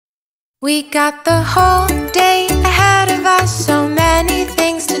We got the whole day ahead of us, so many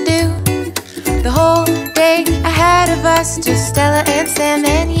things to do. The whole day ahead of us, just Stella and Sam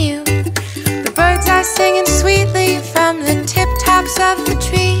and you. The birds are singing sweetly from the tip-tops of the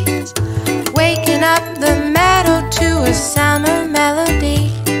trees, waking up the meadow to a summer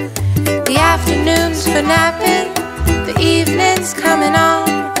melody. The afternoon's for napping, the evening's coming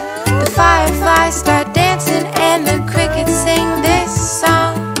on. The fireflies start dancing and the crickets sing their